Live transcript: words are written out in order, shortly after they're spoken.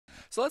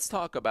So let's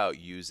talk about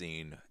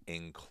using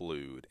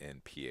include in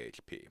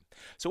PHP.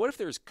 So what if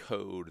there's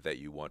code that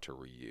you want to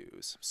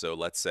reuse? So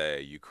let's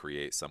say you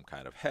create some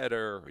kind of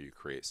header or you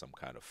create some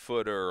kind of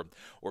footer,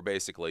 or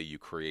basically you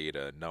create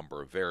a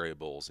number of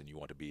variables and you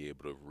want to be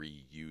able to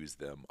reuse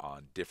them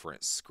on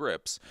different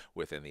scripts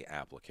within the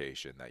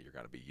application that you're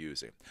going to be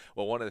using.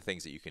 Well, one of the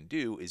things that you can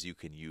do is you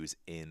can use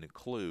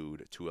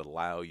include to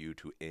allow you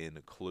to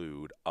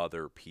include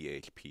other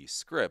PHP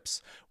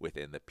scripts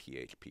within the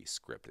PHP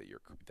script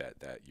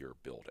that you're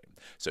building.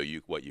 So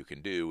what you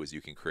can do is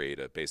you can create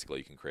a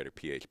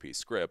PHP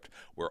script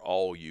where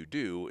all you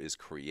do is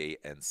create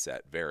and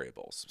set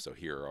variables. So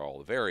here are all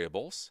the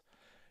variables.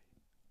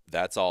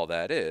 That's all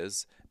that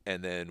is.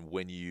 And then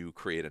when you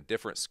create a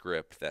different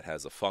script that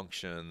has a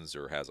functions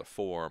or has a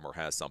form or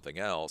has something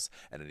else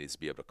and it needs to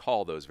be able to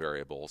call those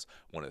variables,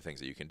 one of the things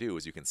that you can do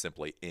is you can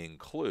simply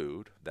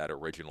include that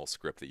original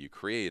script that you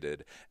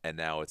created, and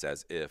now it's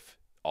as if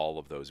all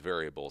of those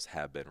variables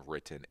have been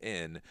written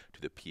in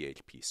to the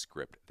PHP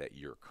script that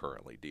you're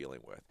currently dealing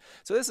with.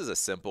 So this is a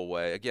simple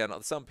way. Again,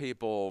 some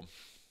people,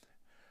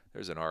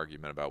 there's an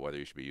argument about whether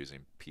you should be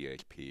using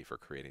PHP for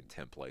creating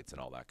templates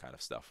and all that kind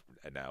of stuff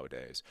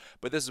nowadays.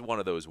 But this is one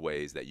of those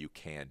ways that you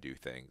can do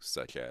things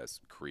such as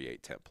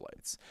create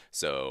templates.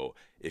 So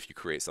if you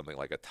create something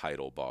like a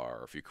title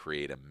bar, or if you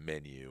create a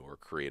menu or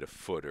create a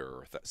footer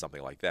or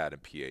something like that in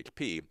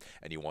PHP,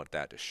 and you want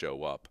that to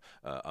show up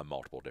on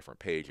multiple different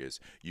pages,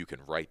 you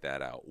can write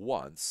that out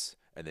once,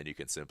 and then you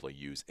can simply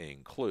use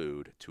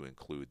include to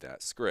include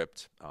that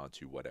script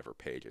onto whatever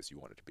pages you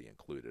want it to be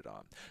included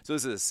on. So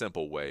this is a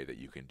simple way that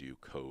you can do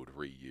code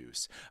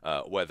reuse.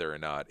 Whether or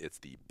not it's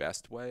the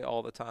best way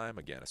all the time,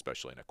 again,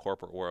 especially in a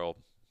corporate world,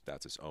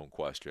 that's its own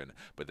question,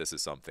 but this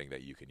is something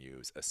that you can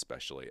use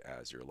especially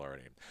as you're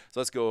learning.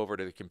 So let's go over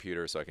to the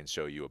computer so I can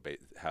show you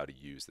how to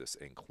use this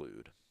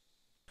include.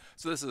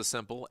 So this is a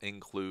simple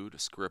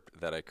include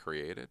script that I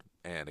created,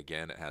 and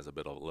again it has a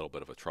little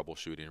bit of a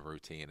troubleshooting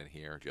routine in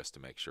here just to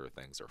make sure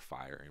things are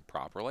firing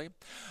properly.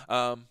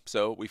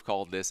 So we've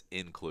called this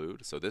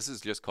include. So this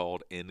is just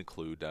called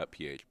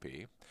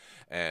include.php,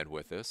 and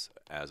with this,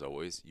 as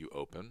always, you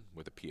open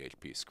with a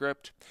PHP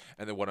script,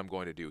 and then what I'm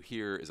going to do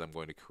here is I'm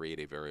going to create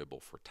a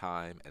variable for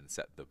time and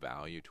set the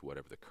value to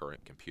whatever the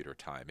current computer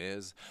time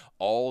is.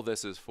 All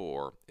this is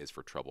for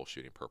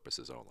troubleshooting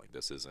purposes only.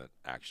 This isn't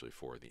actually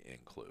for the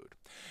include.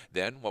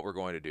 Then what we're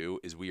going to do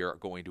is we are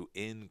going to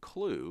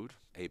include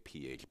a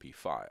PHP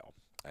file.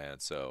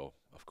 And so,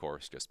 of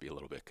course, just be a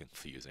little bit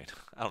confusing.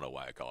 I don't know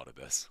why I called it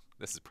this.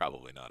 This is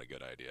probably not a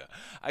good idea.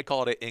 I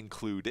called it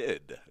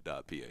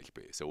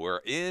included.php. So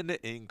we're in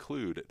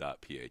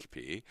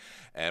include.php,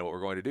 and what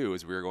we're going to do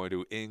is we're going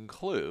to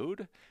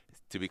include,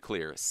 to be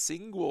clear,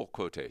 single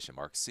quotation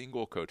marks,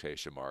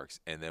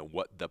 and then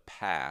what the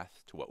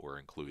path to what we're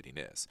including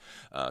is.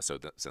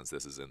 Since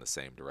this is in the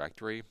same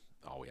directory,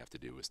 all we have to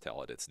do is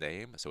tell it its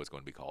name. So it's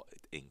going to be called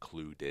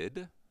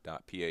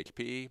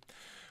included.php,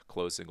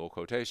 close single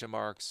quotation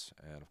marks,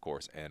 and of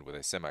course end with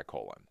a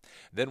semicolon.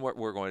 Then what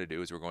we're going to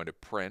do is we're going to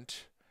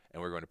print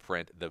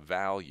the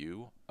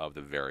value of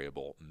the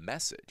variable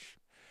message.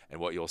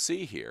 And what you'll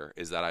see here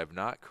is that I've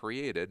not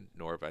created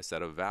nor have I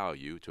set a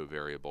value to a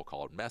variable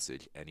called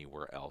message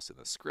anywhere else in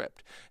the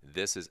script.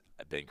 This has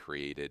been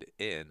created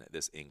in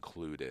this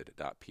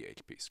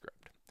included.php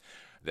script.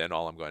 Then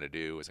all I'm going to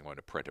do is I'm going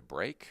to print a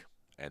break,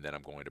 and then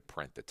I'm going to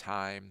print the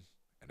time.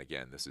 And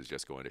again, this is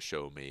just going to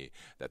show me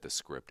that the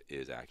script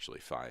is actually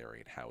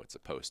firing how it's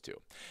supposed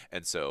to.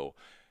 And so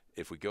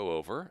if we go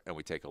over and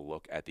we take a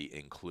look at the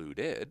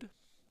included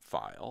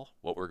file,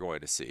 what we're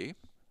going to see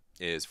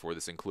is for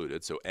this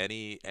included, so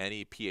any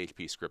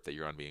PHP script that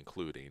you're going to be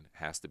including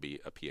has to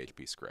be a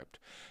PHP script.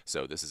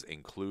 So this is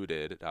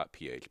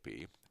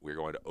included.php. We're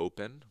going to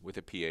open with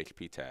a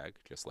PHP tag,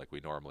 just like we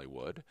normally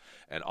would.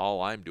 And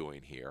all I'm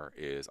doing here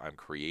is I'm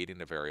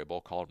creating a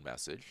variable called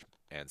message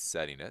and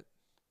setting it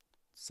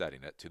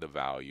to the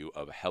value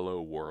of hello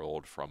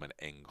world from an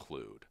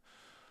include.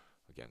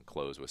 Again,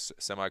 close with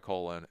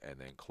semicolon and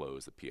then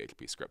close the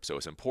PHP script. So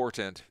it's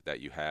important that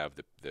you have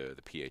the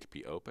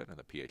PHP open and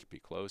the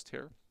PHP closed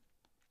here.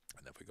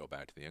 And then if we go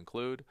back to the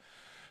include,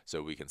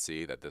 so we can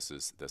see that this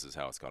is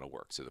how it's going to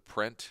work. So the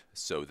print,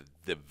 so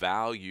the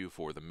value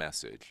for the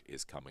message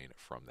is coming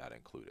from that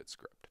included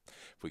script.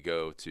 If we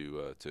go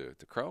to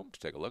Chrome to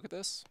take a look at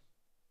this,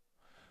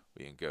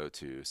 we can go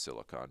to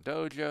Silicon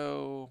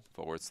Dojo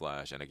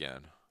 / and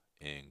again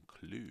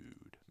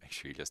include. Make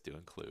sure you just do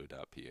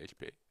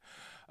include.php.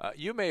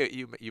 You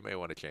may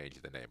want to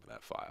change the name of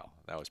that file.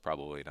 That was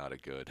probably not a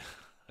good.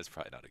 That's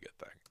probably not a good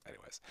thing.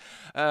 Anyways,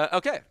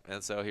 okay,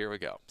 and so here we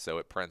go. So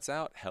it prints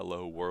out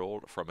hello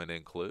world from an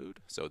include.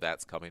 So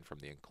that's coming from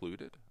the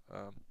included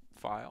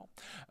file.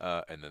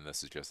 And then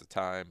this is just the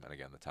time. And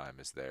again, the time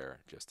is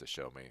there just to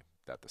show me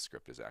that the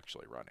script is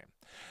actually running.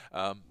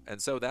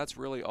 And so that's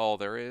really all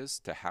there is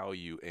to how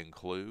you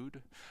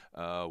include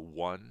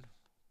one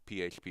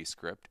PHP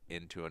script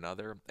into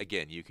another.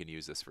 Again, you can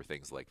use this for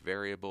things like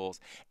variables,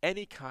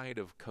 any kind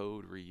of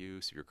code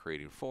reuse. If you're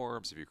creating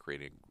forms, if you're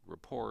creating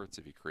reports,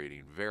 if you're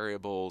creating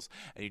variables,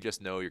 and you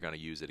just know you're going to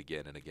use it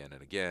again and again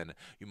and again,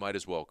 you might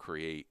as well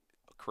create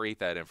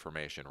that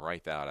information,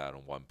 write that out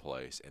in one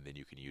place, and then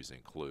you can use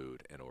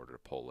include in order to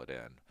pull it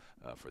in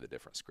for the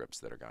different scripts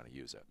that are going to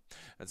use it.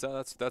 And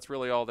so that's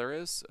really all there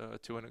is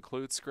to an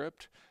include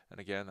script. And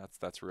again, that's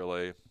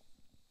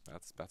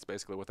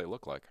basically what they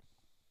look like.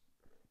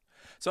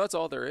 So that's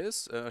all there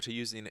is to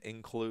using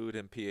include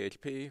in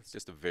PHP. It's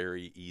just a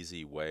very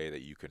easy way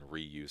that you can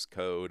reuse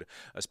code,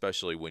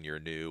 especially when you're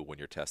new, when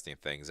you're testing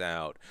things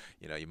out.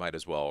 You might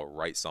as well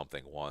write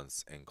something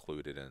once,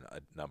 include it in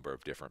a number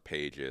of different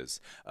pages,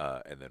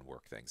 and then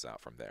work things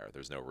out from there.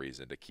 There's no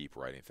reason to keep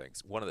writing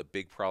things. One of the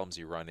big problems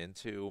you run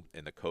into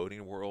in the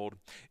coding world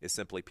is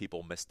simply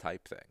people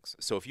mistype things.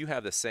 So if you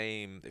have the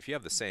same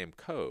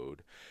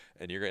code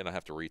and you're going to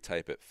have to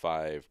retype it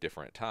 5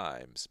 different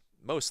times,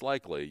 most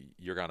likely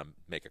you're going to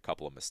make a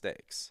couple of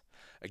mistakes.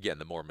 Again,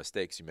 the more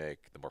mistakes you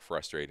make, the more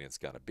frustrating it's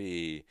going to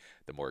be,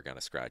 the more you're going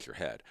to scratch your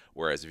head.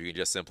 Whereas if you can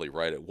just simply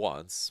write it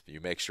once,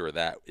 you make sure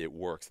that it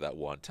works that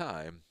one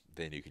time,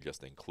 then you can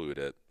just include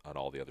it on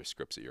all the other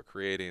scripts that you're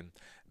creating.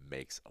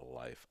 Makes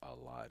life a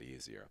lot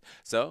easier.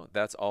 So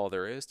that's all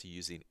there is to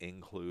using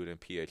include in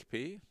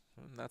PHP,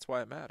 and that's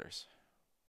why it matters.